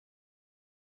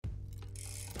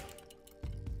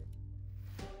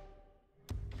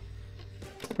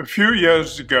A few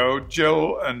years ago,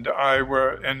 Jill and I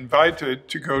were invited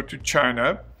to go to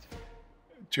China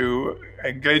to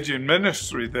engage in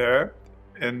ministry there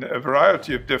in a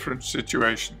variety of different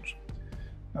situations.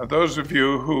 Now, those of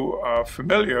you who are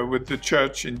familiar with the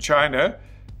church in China,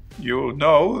 you'll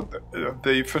know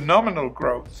the phenomenal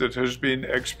growth that has been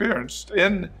experienced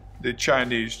in the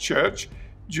Chinese church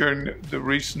during the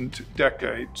recent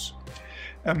decades.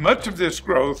 And much of this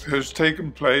growth has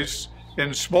taken place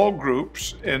in small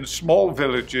groups, in small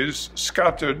villages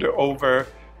scattered over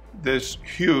this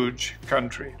huge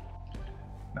country.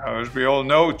 Now, as we all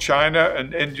know, China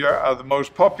and India are the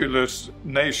most populous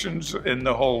nations in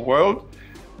the whole world.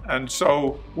 And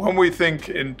so when we think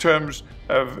in terms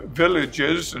of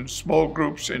villages and small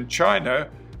groups in China,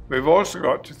 we've also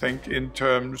got to think in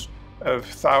terms of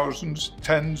thousands,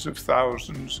 tens of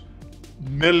thousands,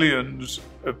 millions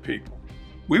of people.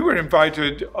 We were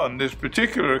invited on this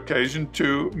particular occasion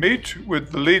to meet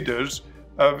with the leaders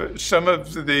of some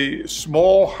of the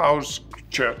small house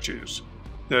churches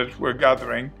that were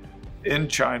gathering in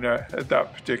China at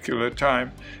that particular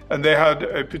time. And they had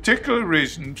a particular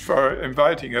reason for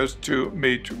inviting us to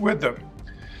meet with them.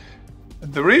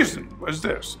 And the reason was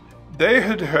this: they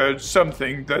had heard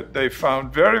something that they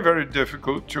found very, very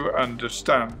difficult to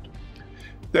understand.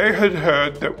 They had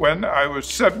heard that when I was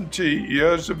 70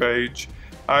 years of age,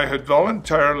 I had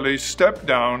voluntarily stepped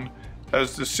down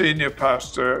as the senior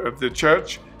pastor of the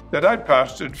church that I'd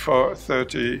pastored for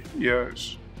 30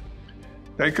 years.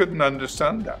 They couldn't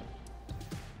understand that.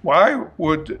 Why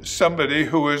would somebody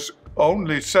who is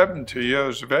only 70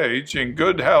 years of age, in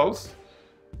good health,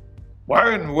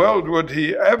 why in the world would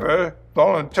he ever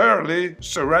voluntarily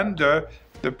surrender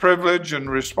the privilege and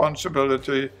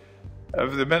responsibility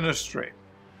of the ministry?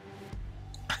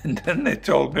 And then they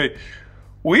told me,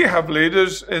 we have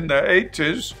leaders in their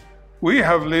 80s, we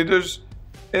have leaders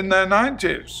in their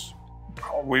 90s.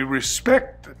 We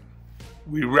respect them.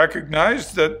 We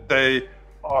recognize that they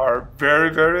are very,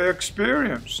 very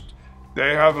experienced.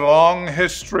 They have long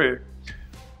history.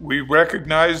 We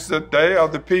recognize that they are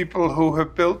the people who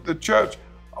have built the church.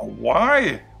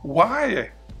 Why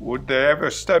would they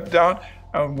ever step down?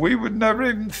 And we would never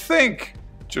even think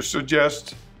to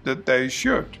suggest that they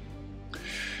should.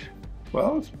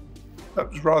 Well, that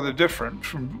was rather different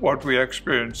from what we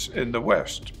experience in the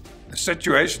West. The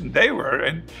situation they were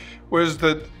in was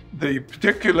that the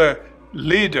particular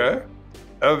leader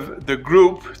of the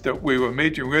group that we were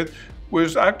meeting with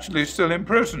was actually still in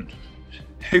prison.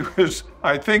 He was,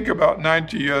 I think, about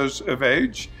 90 years of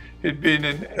age. He'd been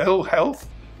in ill health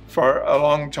for a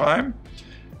long time,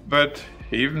 but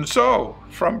even so,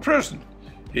 from prison,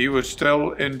 he was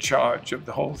still in charge of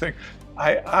the whole thing.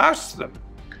 I asked them,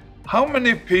 how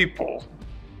many people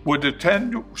would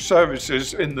attend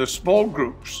services in the small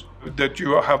groups that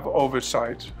you have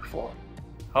oversight for?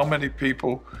 How many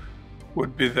people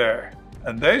would be there?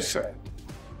 And they said,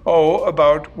 oh,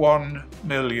 about 1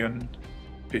 million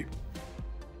people.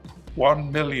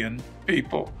 1 million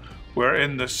people were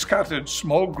in the scattered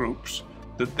small groups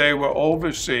that they were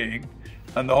overseeing,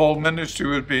 and the whole ministry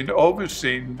was being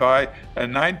overseen by a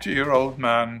 90-year-old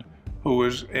man who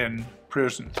was in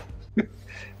prison.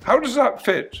 How does that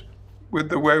fit with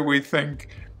the way we think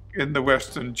in the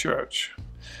Western church?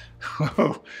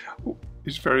 Well,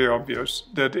 it's very obvious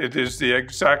that it is the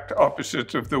exact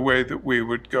opposite of the way that we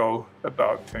would go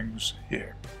about things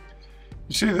here.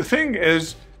 You see, the thing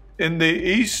is, in the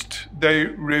East, they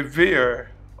revere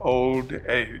old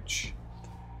age.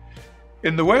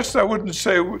 In the West, I wouldn't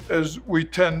say as we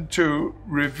tend to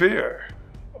revere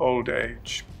old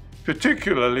age,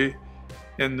 particularly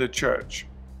in the church.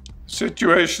 The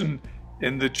situation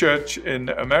in the church in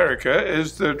America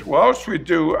is that whilst we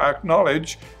do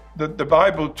acknowledge that the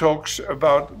Bible talks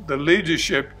about the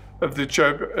leadership of the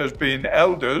church as being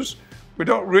elders, we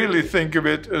don't really think of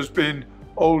it as being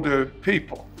older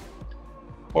people.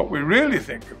 What we really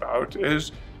think about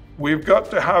is we've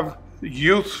got to have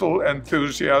youthful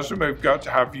enthusiasm, we've got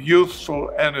to have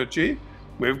youthful energy,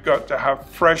 we've got to have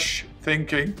fresh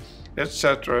thinking,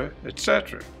 etc.,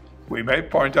 etc. We may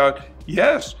point out,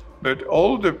 yes, but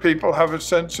older people have a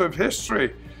sense of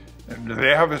history and they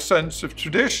have a sense of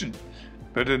tradition.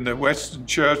 But in the Western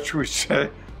church we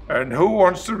say, and who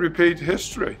wants to repeat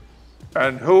history?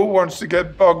 And who wants to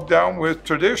get bogged down with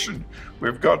tradition?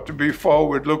 We've got to be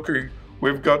forward-looking,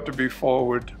 we've got to be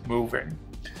forward-moving.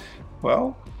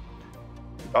 Well,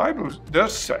 the Bible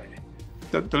does say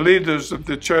that the leaders of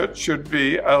the church should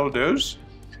be elders.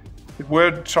 The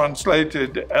word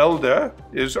translated elder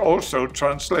is also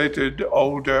translated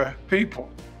older people.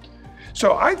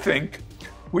 So I think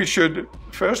we should,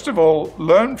 first of all,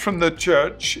 learn from the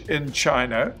church in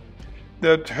China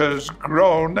that has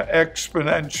grown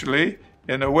exponentially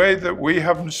in a way that we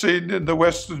haven't seen in the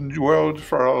Western world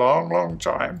for a long, long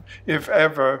time, if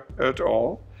ever at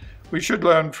all. We should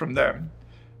learn from them.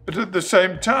 But at the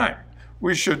same time,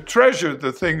 we should treasure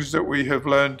the things that we have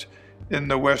learned in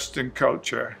the Western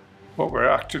culture. What we're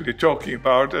actually talking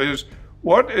about is,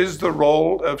 what is the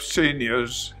role of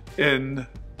seniors in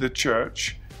the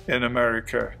church in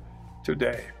America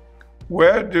today?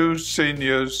 Where do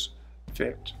seniors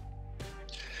fit?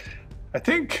 I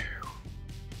think,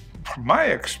 from my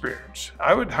experience,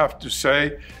 I would have to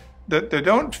say that they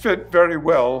don't fit very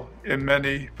well in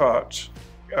many parts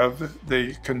of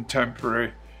the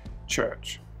contemporary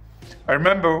church. I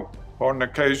remember on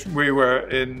occasion we were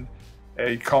in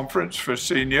a conference for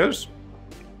seniors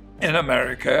in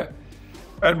America,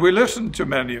 and we listened to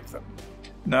many of them.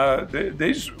 Now,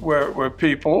 these were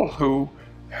people who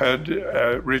had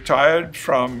retired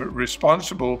from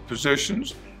responsible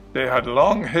positions. They had a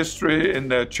long history in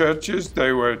their churches.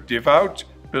 They were devout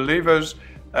believers,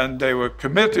 and they were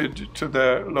committed to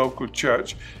their local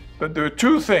church. But there were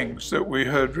two things that we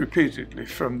heard repeatedly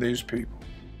from these people.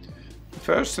 The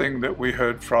first thing that we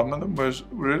heard from them was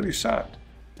really sad.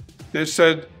 They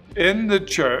said, in the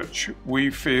church, we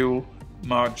feel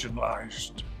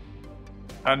marginalized.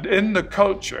 And in the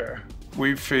culture,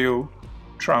 we feel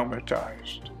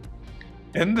traumatized.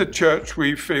 In the church,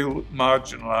 we feel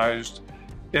marginalized.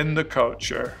 In the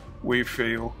culture, we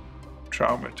feel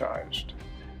traumatized.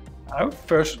 I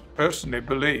personally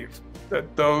believe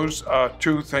that those are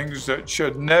two things that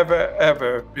should never,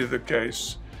 ever be the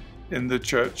case in the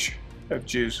Church of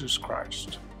Jesus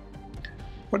Christ.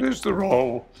 What is the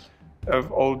role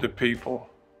of older people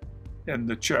in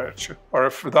the church, or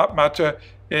for that matter,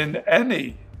 in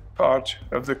any part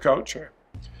of the culture?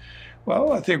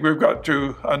 Well, I think we've got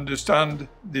to understand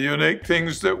the unique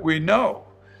things that we know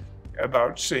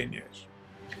about seniors.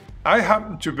 I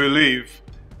happen to believe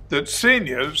that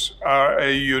seniors are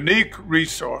a unique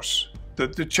resource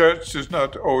that the church does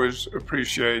not always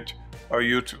appreciate or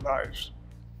utilize.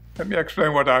 Let me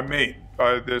explain what I mean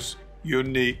by this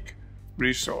unique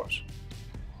resource.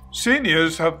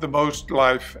 Seniors have the most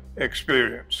life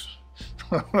experience.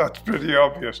 That's pretty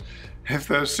obvious. If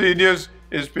they're seniors,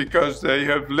 it's because they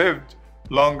have lived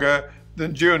longer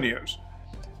than juniors.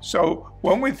 So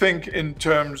when we think in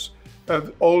terms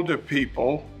of older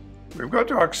people, we've got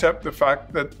to accept the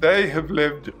fact that they have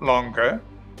lived longer,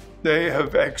 they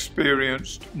have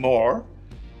experienced more,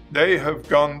 they have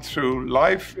gone through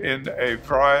life in a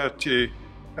variety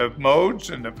of modes,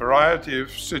 in a variety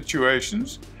of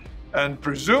situations, and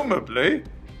presumably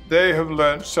they have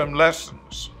learned some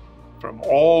lessons from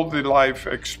all the life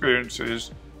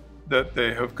experiences that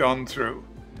they have gone through.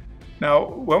 Now,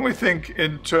 when we think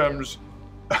in terms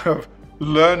of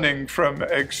learning from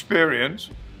experience,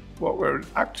 what we're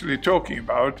actually talking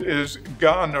about is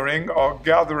garnering or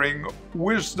gathering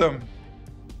wisdom.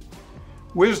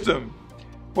 Wisdom,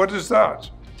 what is that?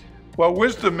 Well,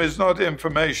 wisdom is not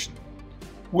information.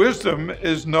 Wisdom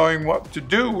is knowing what to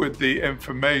do with the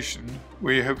information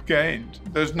we have gained.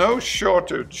 There's no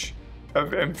shortage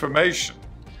of information.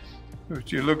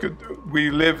 If you look at, we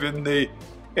live in the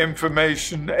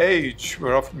information age.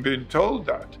 We're often being told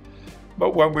that.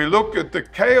 But when we look at the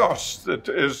chaos that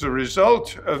is the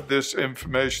result of this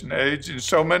information age in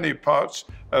so many parts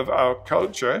of our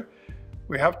culture,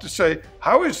 we have to say,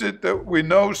 how is it that we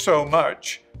know so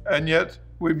much and yet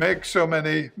we make so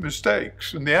many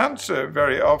mistakes? And the answer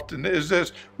very often is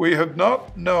this: we have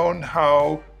not known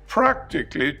how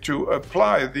practically to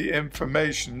apply the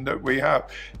information that we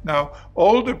have. Now,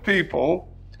 older people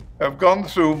have gone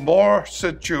through more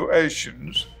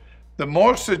situations. The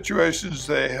more situations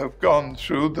they have gone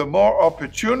through, the more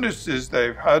opportunities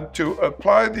they've had to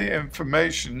apply the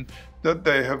information that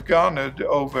they have garnered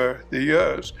over the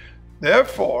years.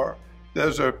 Therefore,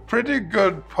 there's a pretty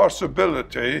good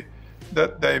possibility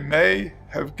that they may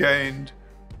have gained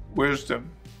wisdom.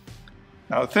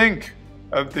 Now think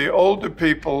of the older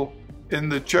people in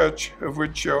the church of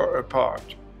which you're a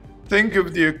part. Think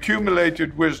of the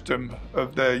accumulated wisdom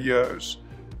of their years,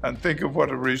 and think of what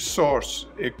a resource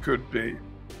it could be.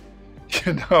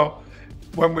 You know,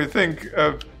 when we think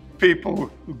of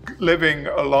people living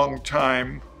a long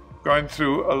time, going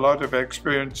through a lot of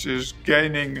experiences,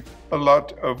 gaining a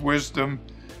lot of wisdom,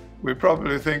 we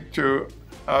probably think to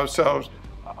ourselves,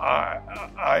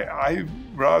 I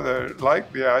rather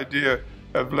like the idea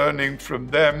of learning from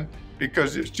them,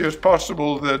 because it's just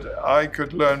possible that I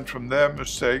could learn from their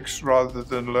mistakes rather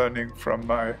than learning from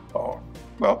my own.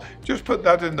 Well, just put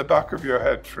that in the back of your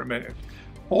head for a minute.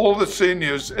 All the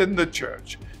seniors in the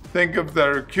church, think of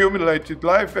their accumulated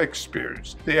life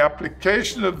experience, the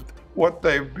application of what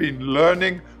they've been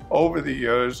learning over the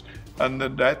years and the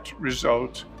net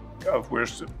result of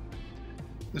wisdom.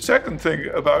 The second thing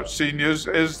about seniors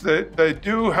is that they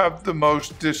do have the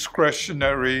most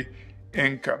discretionary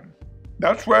income.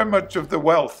 That's where much of the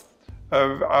wealth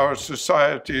of our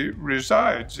society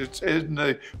resides. It's in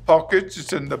the pockets,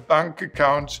 it's in the bank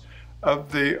accounts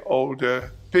of the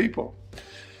older people.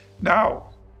 Now,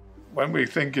 when we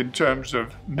think in terms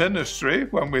of ministry,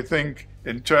 when we think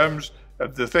in terms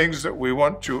of the things that we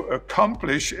want to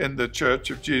accomplish in the Church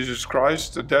of Jesus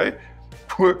Christ today,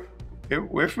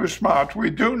 if we're smart, we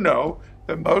do know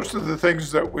that most of the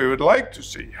things that we would like to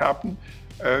see happen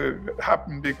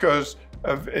because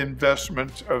of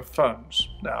investment of funds.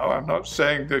 Now, I'm not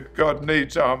saying that God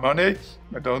needs our money.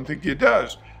 I don't think he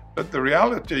does. But the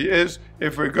reality is,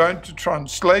 if we're going to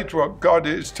translate what God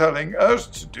is telling us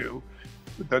to do,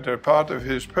 that are part of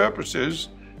his purposes,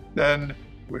 then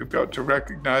we've got to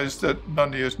recognize that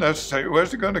money is necessary.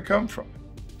 Where's it going to come from?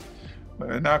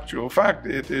 Well, in actual fact,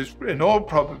 it is in all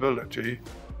probability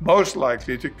most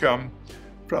likely to come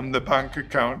from the bank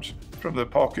accounts, from the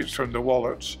pockets, from the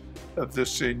wallets of the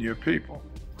senior people.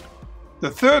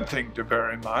 The third thing to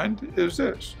bear in mind is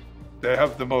this: they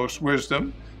have the most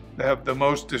wisdom, they have the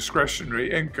most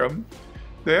discretionary income,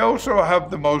 they also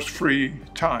have the most free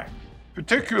time,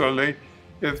 particularly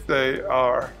if they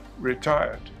are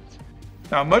retired.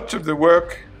 Now, much of the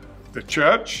work of the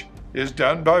church is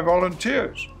done by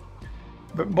volunteers.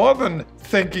 But more than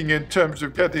thinking in terms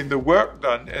of getting the work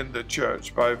done in the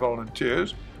church by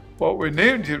volunteers, what we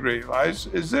need to realize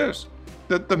is this: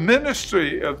 that the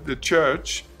ministry of the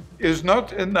church is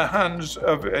not in the hands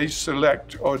of a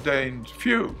select ordained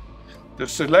few. The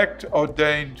select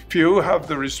ordained few have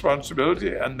the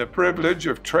responsibility and the privilege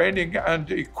of training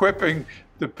and equipping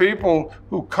the people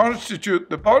who constitute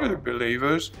the body of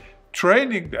believers,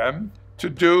 training them to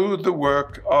do the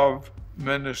work of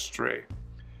ministry.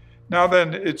 Now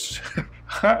then,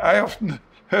 I often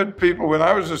heard people when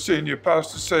I was a senior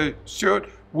pastor say, "Stuart,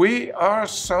 we are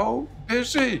so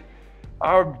busy.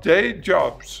 Our day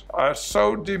jobs are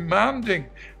so demanding.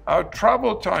 Our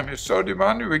travel time is so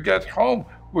demanding. We get home,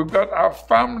 we've got our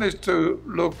families to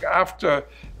look after,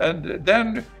 and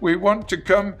then we want to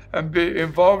come and be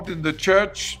involved in the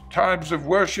church times of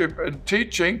worship and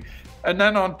teaching. And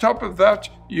then on top of that,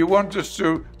 you want us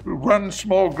to run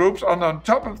small groups. And on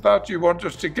top of that, you want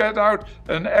us to get out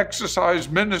and exercise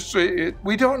ministry.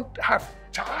 We don't have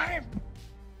time."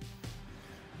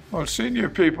 Well, senior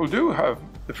people do have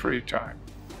the free time.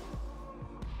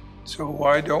 So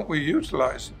why don't we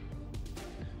utilize it?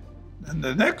 And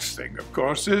the next thing, of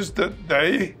course, is that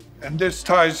they, and this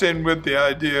ties in with the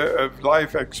idea of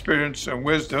life experience and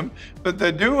wisdom, but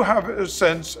they do have a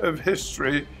sense of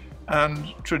history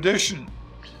and tradition.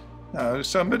 Now,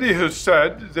 somebody has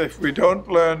said that if we don't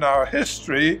learn our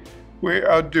history, we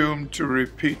are doomed to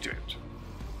repeat it.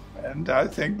 And I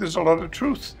think there's a lot of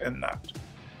truth in that.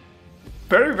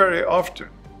 Very, very often,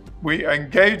 we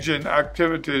engage in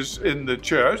activities in the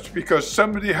church because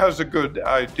somebody has a good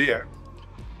idea.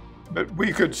 But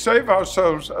we could save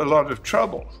ourselves a lot of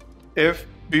trouble if,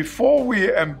 before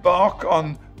we embark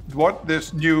on what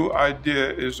this new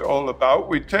idea is all about,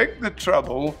 we take the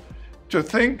trouble to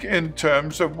think in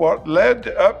terms of what led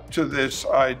up to this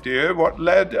idea, what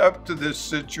led up to this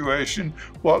situation,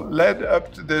 what led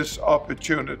up to this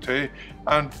opportunity,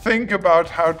 and think about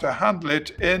how to handle it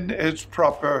in its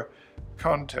proper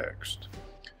context.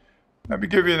 Let me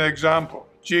give you an example.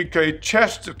 G.K.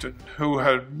 Chesterton, who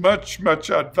had much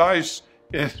advice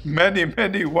in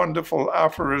many wonderful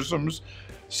aphorisms,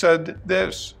 said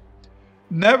this: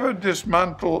 "Never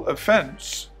dismantle a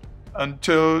fence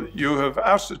until you have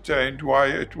ascertained why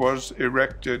it was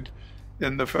erected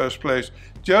in the first place."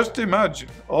 Just imagine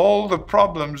all the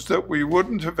problems that we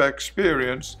wouldn't have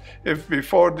experienced if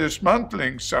before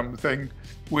dismantling something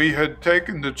we had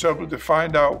taken the trouble to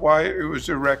find out why it was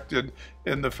erected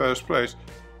in the first place.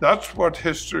 That's what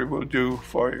history will do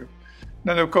for you.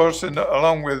 Then, of course,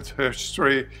 along with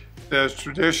history, there's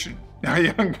tradition. Now,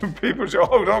 younger people say,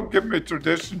 "Oh, don't give me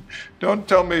tradition. Don't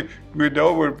tell me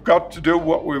we've got to do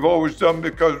what we've always done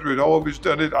because we've always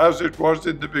done it as it was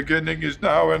in the beginning, is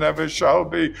now, and ever shall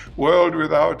be, world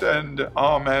without end.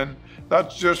 Amen."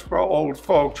 That's just for old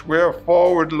folks. We're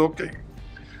forward-looking.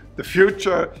 The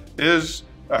future is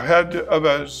ahead of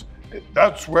us.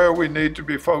 That's where we need to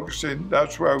be focusing.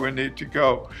 That's where we need to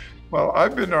go. Well,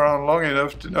 I've been around long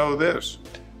enough to know this,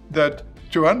 that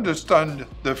to understand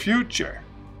the future,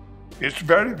 it's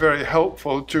very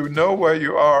helpful to know where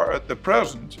you are at the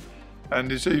present,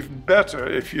 and it's even better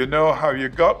if you know how you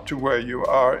got to where you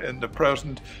are in the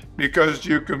present, because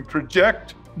you can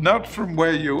project not from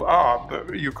where you are,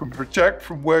 but you can project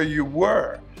from where you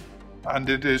were. And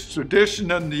it is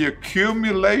tradition and the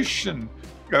accumulation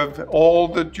of all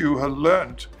that you have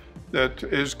learned that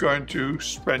is going to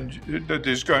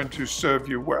serve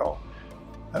you well.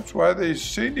 That's why these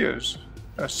seniors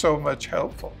are so much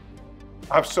helpful,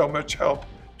 have so much help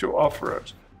to offer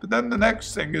us. But then the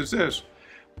next thing is this: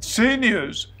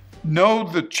 seniors know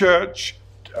the church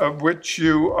of which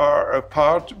you are a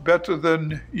part better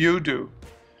than you do.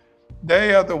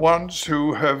 They are the ones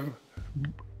who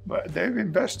they've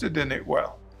invested in it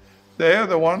well. They are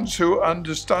the ones who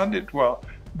understand it well.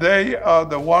 They are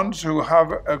the ones who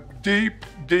have a deep,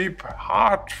 deep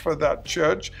heart for that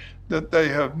church that they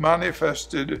have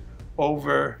manifested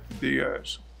over the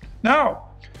years. Now,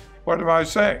 what am I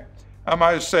saying? Am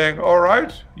I saying, all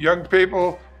right, young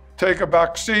people, take a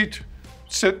back seat,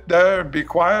 sit there and be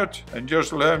quiet and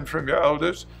just learn from your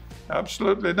elders?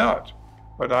 Absolutely not.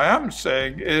 What I am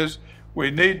saying is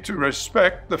we need to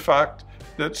respect the fact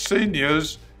that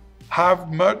seniors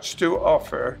have much to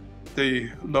offer the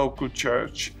local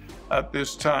church at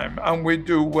this time, and we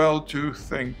do well to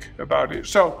think about it.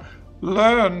 So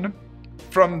learn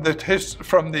from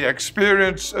the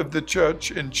experience of the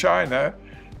church in China,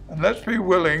 and let's be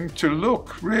willing to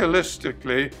look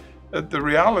realistically at the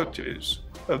realities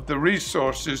of the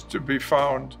resources to be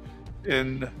found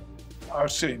in our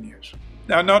seniors.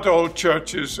 Now, not all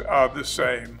churches are the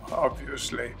same,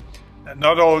 obviously, and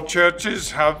not all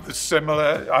churches have the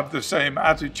same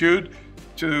attitude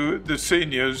to the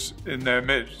seniors in their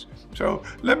midst. So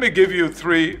let me give you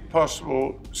three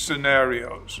possible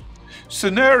scenarios.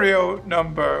 Scenario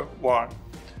number one: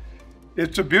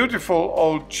 it's a beautiful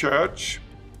old church.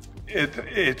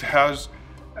 It has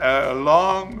a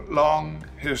long, long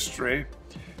history,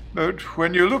 but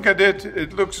when you look at it,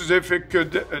 it looks as if it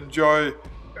could enjoy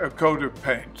a coat of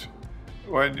paint.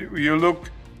 When you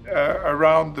look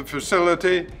around the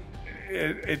facility,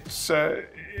 it's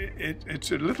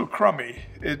a little crummy.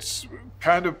 It's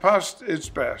kind of past its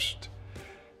best.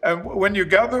 And when you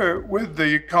gather with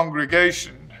the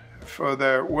congregation for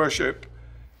their worship,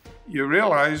 you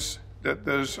realize that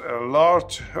there's a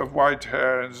lot of white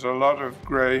hair and there's a lot of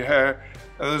gray hair.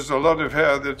 And there's a lot of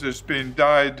hair that has been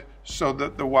dyed so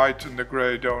that the white and the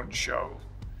gray don't show.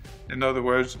 In other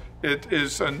words, it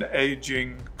is an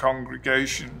aging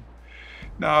congregation.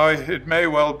 Now, it may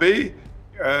well be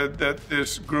that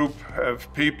this group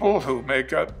of people who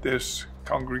make up this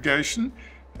congregation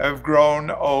have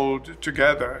grown old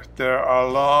together. There are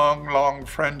long, long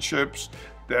friendships.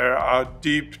 There are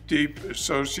deep, deep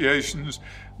associations.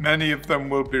 Many of them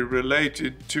will be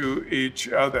related to each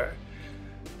other.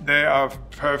 They are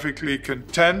perfectly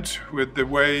content with the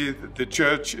way that the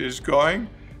church is going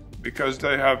because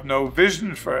they have no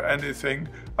vision for anything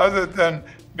other than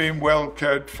being well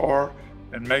cared for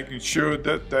and making sure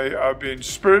that they are being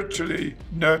spiritually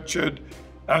nurtured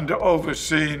and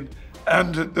overseen,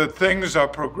 and that things are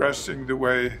progressing the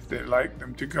way they like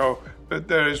them to go. But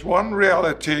there is one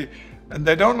reality, and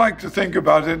they don't like to think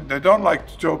about it, they don't like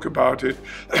to talk about it,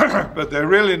 but they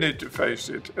really need to face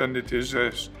it, and it is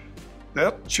this: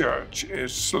 that church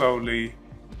is slowly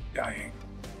dying.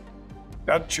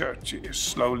 That church is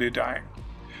slowly dying.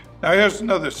 Now here's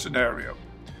another scenario.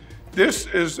 This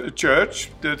is a church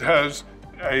that has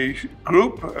a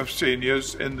group of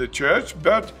seniors in the church,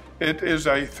 but it is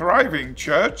a thriving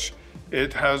church.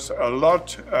 It has a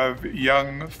lot of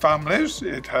young families.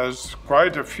 It has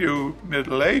quite a few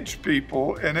middle-aged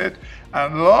people in it,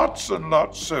 and lots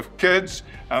of kids,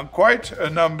 and quite a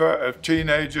number of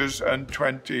teenagers and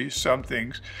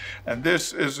 20-somethings. And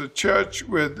this is a church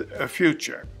with a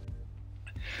future.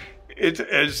 It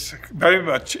is very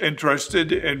much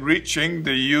interested in reaching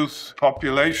the youth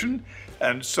population,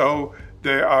 and so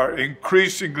they are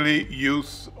increasingly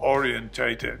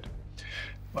youth-orientated.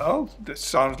 Well, this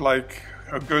sounds like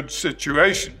a good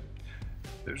situation.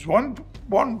 There's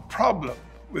one problem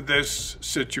with this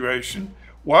situation.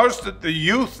 Whilst at the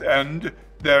youth end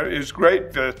there is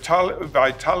great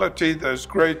vitality, there's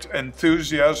great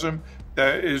enthusiasm,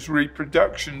 there is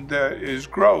reproduction, there is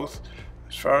growth.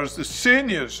 As far as the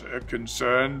seniors are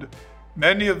concerned,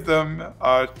 many of them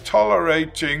are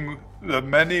tolerating the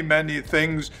many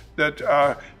things that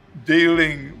are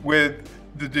dealing with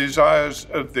the desires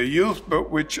of the youth,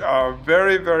 but which are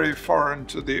very foreign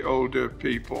to the older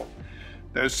people.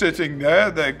 They're sitting there,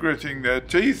 they're gritting their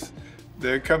teeth,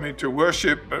 they're coming to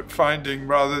worship, but finding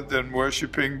rather than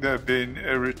worshiping, they're being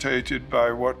irritated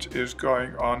by what is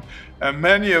going on. And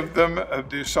many of them have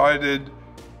decided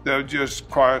they'll just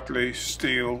quietly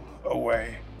steal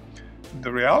away.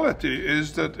 The reality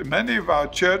is that many of our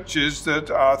churches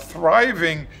that are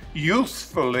thriving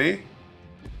youthfully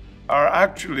are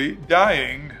actually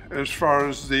dying as far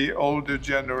as the older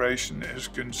generation is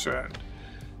concerned.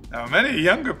 Now, many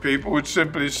younger people would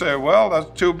simply say, well,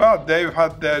 that's too bad. They've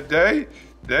had their day.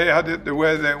 They had it the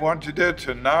way they wanted it,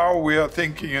 and now we are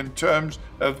thinking in terms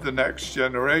of the next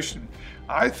generation.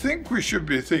 I think we should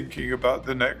be thinking about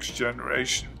the next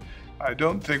generation. I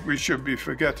don't think we should be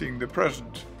forgetting the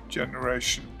present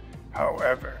generation,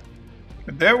 however.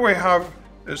 And there we have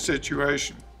a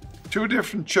situation. Two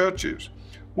different churches.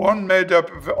 One made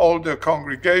up of older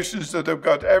congregations that have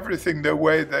got everything the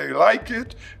way they like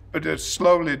it, but it's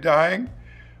slowly dying.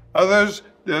 Others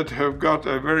that have got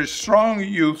a very strong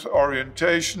youth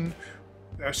orientation,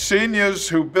 seniors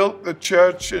who built the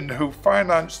church and who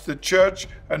financed the church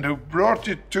and who brought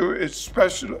it to its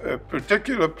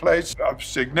particular place of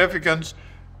significance,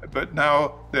 but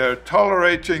now they're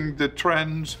tolerating the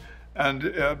trends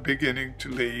and beginning to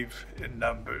leave in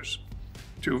numbers.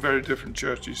 Two very different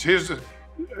churches. Here's a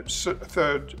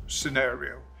third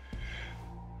scenario.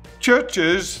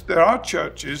 There are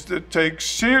churches that take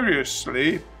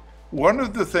seriously one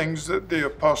of the things that the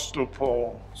Apostle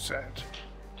Paul said.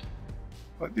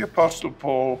 What the Apostle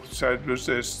Paul said was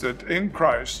this, that in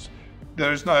Christ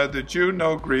there is neither Jew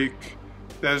nor Greek,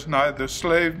 there's neither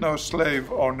slave nor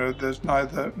slave owner, there's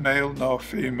neither male nor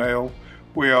female.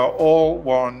 We are all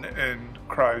one in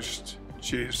Christ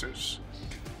Jesus.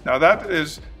 Now that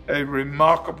is a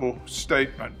remarkable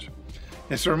statement.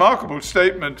 It's a remarkable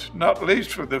statement, not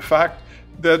least for the fact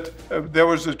that there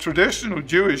was a traditional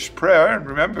Jewish prayer, and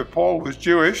remember Paul was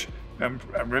Jewish, and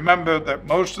remember that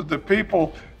most of the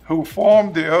people who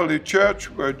formed the early church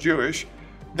were Jewish.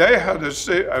 They had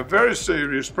a very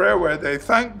serious prayer where they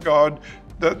thanked God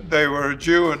that they were a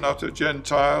Jew and not a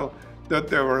Gentile, that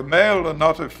they were a male and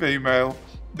not a female,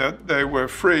 that they were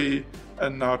free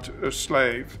and not a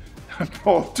slave. And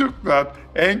Paul took that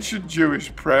ancient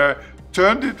Jewish prayer,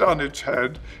 turned it on its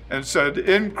head, and said,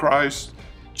 in Christ,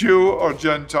 Jew or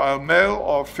Gentile, male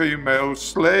or female,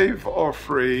 slave or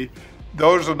free,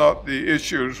 those are not the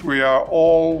issues. We are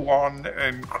all one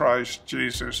in Christ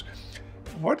Jesus.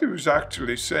 What he was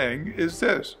actually saying is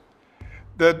this,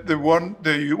 that one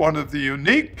of the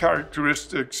unique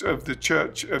characteristics of the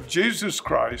Church of Jesus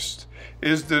Christ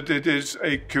is that it is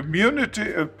a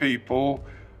community of people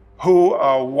who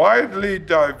are widely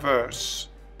diverse.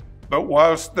 But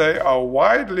whilst they are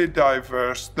widely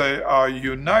diverse, they are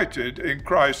united in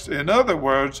Christ. In other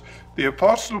words, the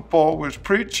Apostle Paul was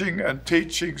preaching and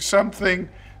teaching something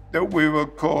that we will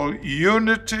call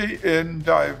unity in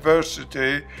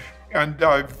diversity, and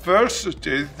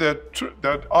diversity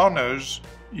that honors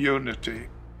unity.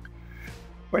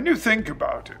 When you think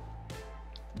about it,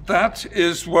 that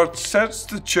is what sets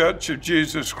the Church of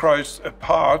Jesus Christ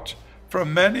apart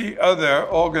from many other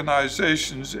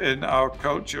organizations in our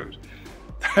culture.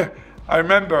 I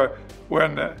remember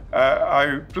when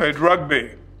I played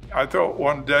rugby, I thought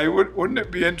one day, wouldn't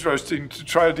it be interesting to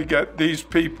try to get these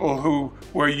people who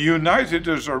were united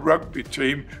as a rugby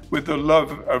team with the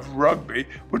love of rugby,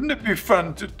 wouldn't it be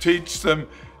fun to teach them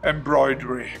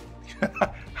embroidery?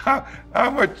 How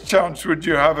much chance would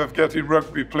you have of getting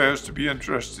rugby players to be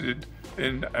interested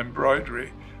in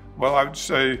embroidery? Well, I would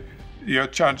say your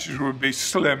chances would be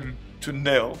slim to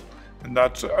nil, and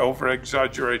that's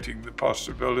over-exaggerating the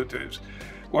possibilities.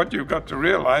 What you've got to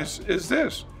realize is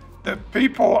this, that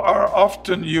people are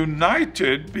often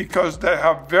united because they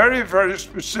have very, very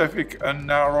specific and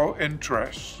narrow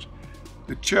interests.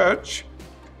 The church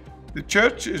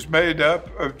is made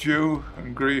up of Jew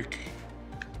and Greek.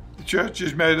 The church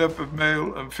is made up of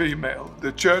male and female.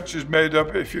 The church is made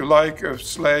up, if you like, of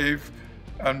slave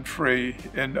and free.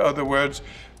 In other words,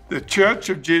 the Church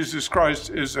of Jesus Christ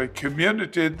is a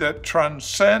community that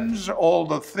transcends all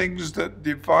the things that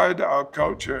divide our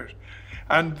culture.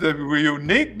 And the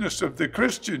uniqueness of the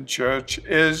Christian church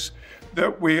is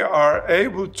that we are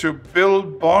able to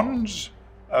build bonds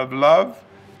of love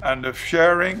and of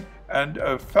sharing and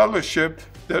of fellowship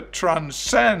that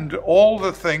transcend all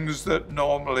the things that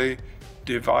normally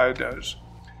divide us.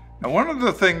 Now, one of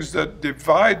the things that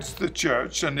divides the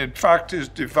church, and in fact is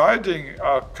dividing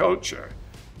our culture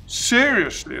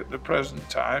seriously at the present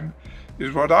time,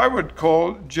 is what I would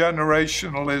call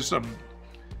generationalism.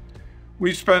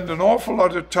 We spend an awful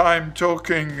lot of time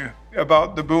talking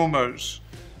about the boomers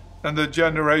and the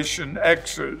Generation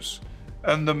Xers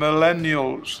and the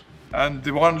millennials and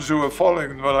the ones who are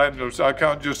following the millennials. I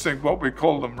can't just think what we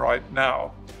call them right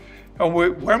now. And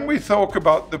when we talk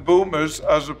about the boomers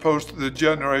as opposed to the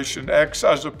Generation X,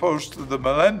 as opposed to the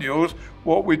millennials,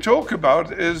 what we talk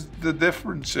about is the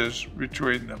differences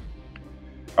between them.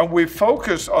 And we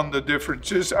focus on the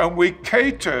differences and we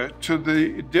cater to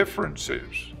the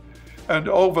differences. and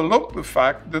overlook the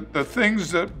fact that the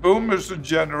things that boomers and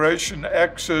Generation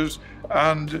Xers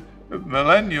and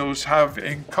millennials have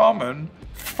in common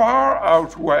far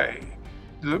outweigh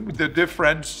the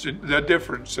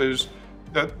differences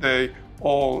that they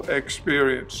all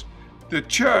experience. The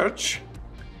church,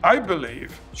 I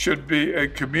believe, should be a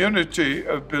community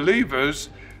of believers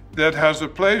that has a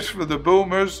place for the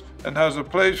boomers and has a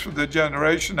place for the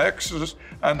Generation Xers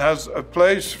and has a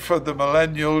place for the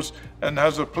millennials and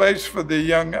has a place for the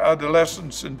young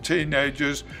adolescents and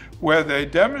teenagers, where they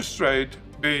demonstrate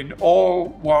being all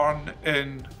one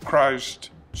in Christ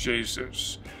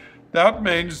Jesus. That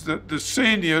means that the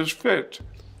seniors fit.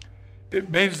 It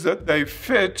means that they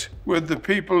fit with the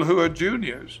people who are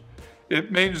juniors.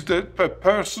 It means that a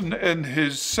person in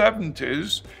his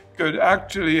 70s could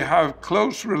actually have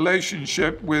close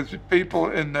relationship with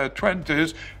people in their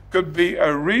 20s, could be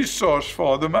a resource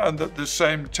for them, and at the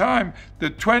same time, the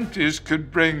 20s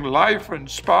could bring life and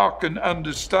spark and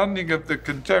understanding of the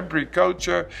contemporary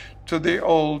culture to the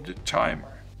old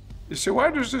timer. You see,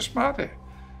 why does this matter?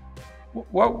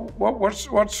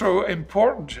 What's so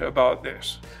important about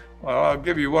this? Well, I'll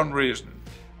give you one reason.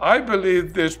 I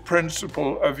believe this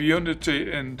principle of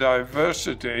unity in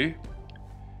diversity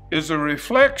is a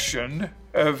reflection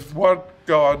of what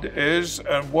God is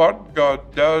and what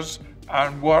God does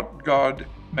and what God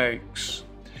makes.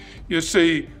 You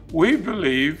see, we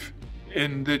believe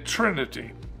in the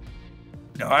Trinity.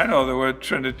 Now, I know the word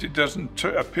Trinity doesn't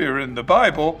appear in the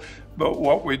Bible, but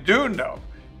what we do know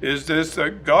is this,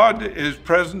 that God is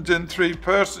present in three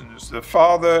persons: the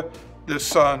Father, the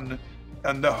Son,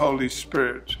 and the Holy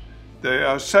Spirit. They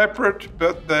are separate,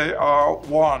 but they are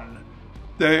one.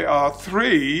 They are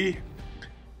three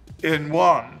in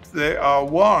one. They are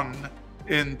one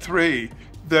in three.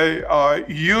 They are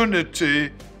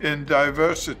unity in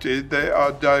diversity. They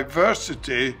are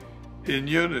diversity in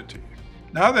unity.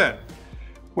 Now then,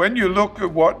 when you look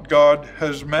at what God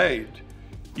has made,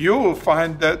 you will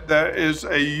find that there is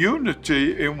a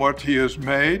unity in what He has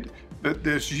made, but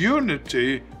this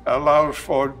unity allows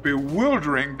for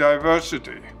bewildering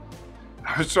diversity.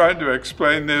 I was trying to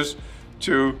explain this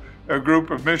to a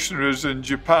group of missionaries in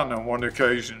Japan on one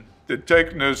occasion. They'd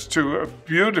taken us to a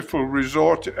beautiful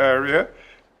resort area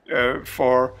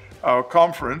for our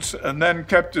conference, and then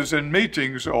kept us in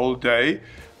meetings all day.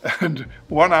 And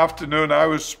one afternoon I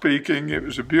was speaking. It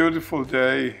was a beautiful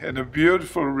day in a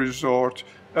beautiful resort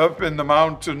up in the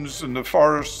mountains and the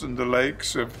forests and the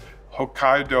lakes of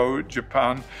Hokkaido,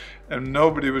 Japan, and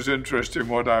nobody was interested in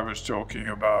what I was talking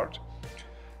about.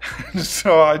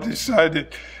 So I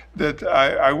decided that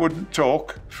I wouldn't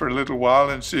talk for a little while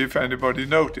and see if anybody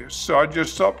noticed. So I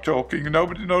just stopped talking, and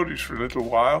nobody noticed for a little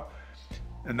while.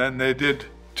 And then they did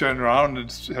turn around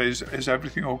and say, is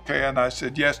everything okay? And I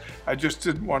said, yes, I just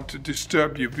didn't want to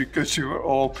disturb you because you were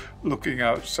all looking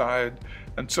outside.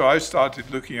 And so I started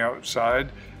looking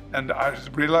outside, and I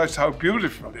realized how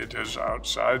beautiful it is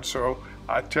outside. So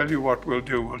I tell you what we'll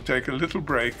do. We'll take a little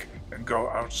break and go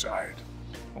outside.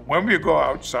 When we go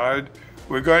outside,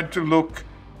 we're going to look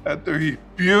at the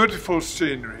beautiful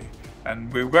scenery,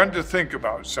 and we're going to think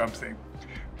about something.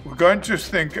 We're going to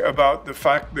think about the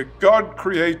fact that God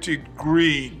created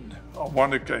green on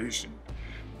one occasion.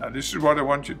 Now, this is what I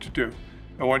want you to do.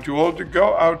 I want you all to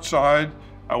go outside.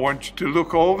 I want you to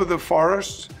look over the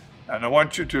forest, and I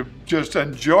want you to just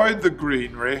enjoy the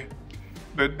greenery,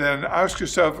 but then ask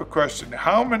yourself a question.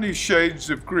 How many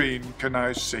shades of green can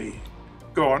I see?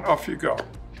 Go on, off you go.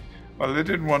 Well, they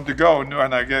didn't want to go, and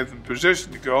I gave them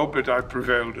permission to go, but I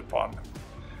prevailed upon them.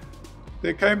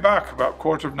 They came back about a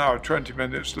quarter of an hour, 20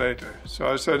 minutes later. So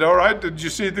I said, all right, did you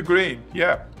see the green?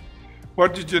 Yeah.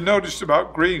 What did you notice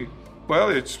about green? Well,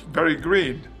 it's very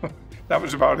green. That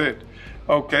was about it.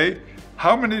 Okay.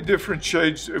 How many different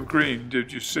shades of green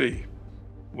did you see?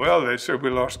 Well, they said, we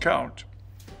lost count.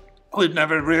 We'd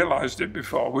never realized it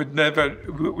before. We'd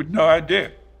no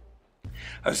idea.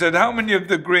 I said, how many of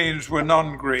the greens were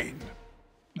non-green?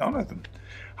 None of them.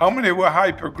 How many were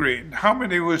hyper green? How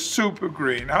many were super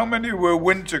green? How many were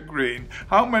winter green?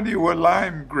 How many were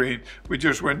lime green? We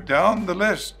just went down the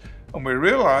list, and we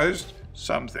realized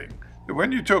something. That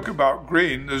when you talk about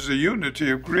green, there's a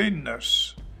unity of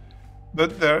greenness.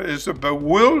 But there is a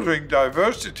bewildering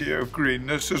diversity of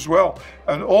greenness as well.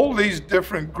 And all these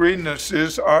different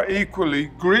greennesses are equally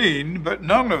green, but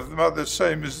none of them are the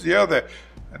same as the other.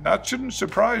 And that shouldn't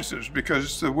surprise us, because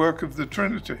it's the work of the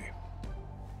Trinity.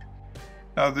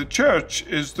 Now, the church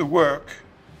is the work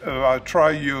of our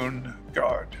triune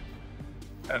God.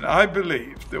 And I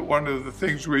believe that one of the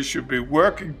things we should be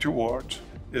working towards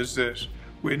is this.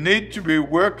 We need to be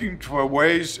working for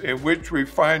ways in which we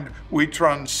find we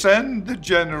transcend the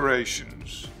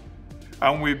generations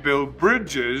and we build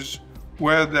bridges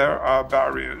where there are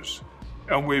barriers.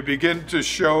 And we begin to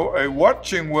show a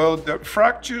watching world that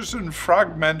fractures and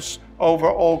fragments over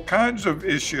all kinds of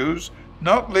issues,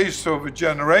 not least over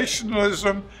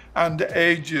generationalism and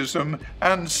ageism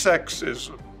and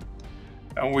sexism.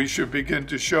 And we should begin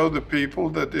to show the people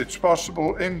that it's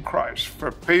possible in Christ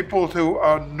for people who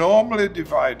are normally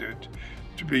divided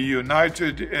to be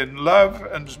united in love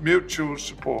and mutual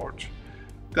support.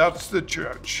 That's the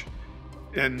church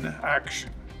in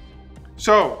action.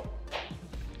 So,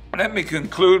 let me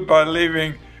conclude by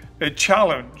leaving a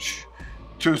challenge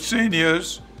to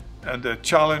seniors and a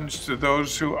challenge to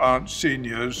those who aren't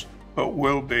seniors but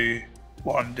will be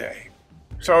one day.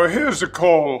 So here's a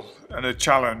call and a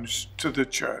challenge to the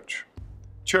church.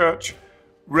 Church,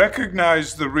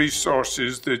 recognize the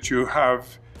resources that you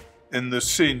have in the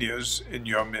seniors in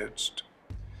your midst.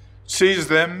 Seize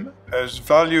them as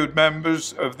valued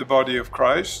members of the body of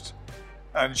Christ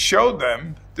and show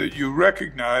them that you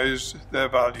recognize their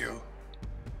value.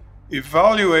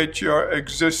 Evaluate your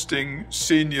existing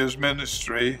seniors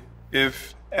ministry,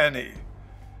 if any,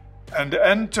 and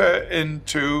enter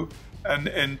into an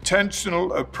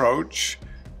intentional approach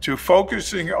to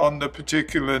focusing on the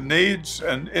particular needs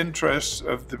and interests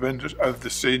of the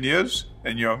seniors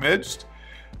in your midst,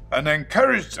 and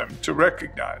encourage them to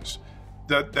recognize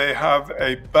that they have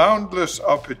a boundless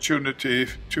opportunity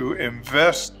to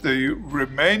invest the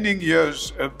remaining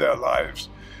years of their lives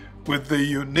with the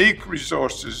unique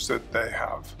resources that they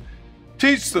have.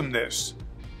 Teach them this,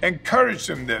 encourage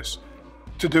them this,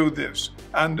 to do this,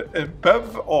 and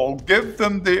above all, give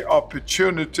them the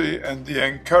opportunity and the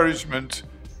encouragement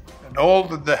and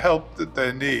all of the help that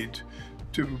they need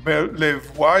to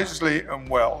live wisely and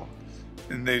well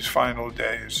in these final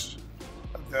days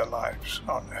of their lives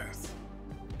on earth.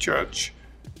 Church,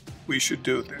 we should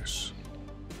do this.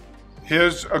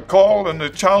 Here's a call and a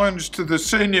challenge to the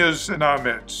seniors in our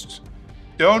midst.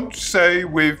 Don't say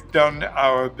we've done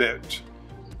our bit.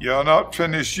 You're not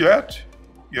finished yet.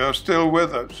 You're still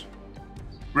with us.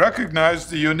 Recognize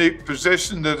the unique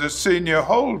position that a senior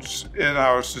holds in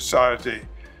our society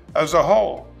as a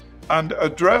whole, and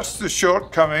address the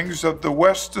shortcomings of the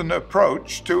Western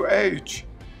approach to age.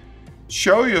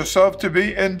 Show yourself to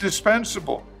be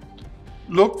indispensable.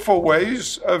 Look for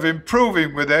ways of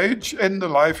improving with age in the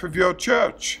life of your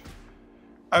church.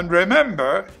 And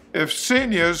remember, if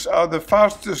seniors are the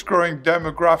fastest growing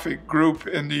demographic group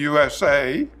in the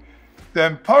USA,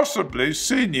 then possibly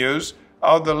seniors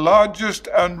are the largest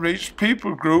unreached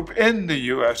people group in the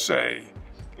USA,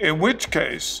 in which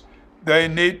case they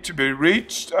need to be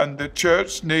reached and the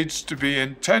church needs to be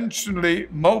intentionally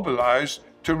mobilized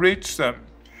to reach them.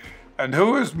 And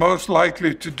who is most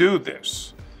likely to do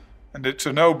this? And it's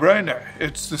a no-brainer.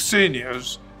 It's the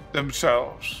seniors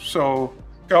themselves. So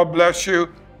God bless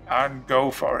you and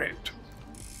go for it.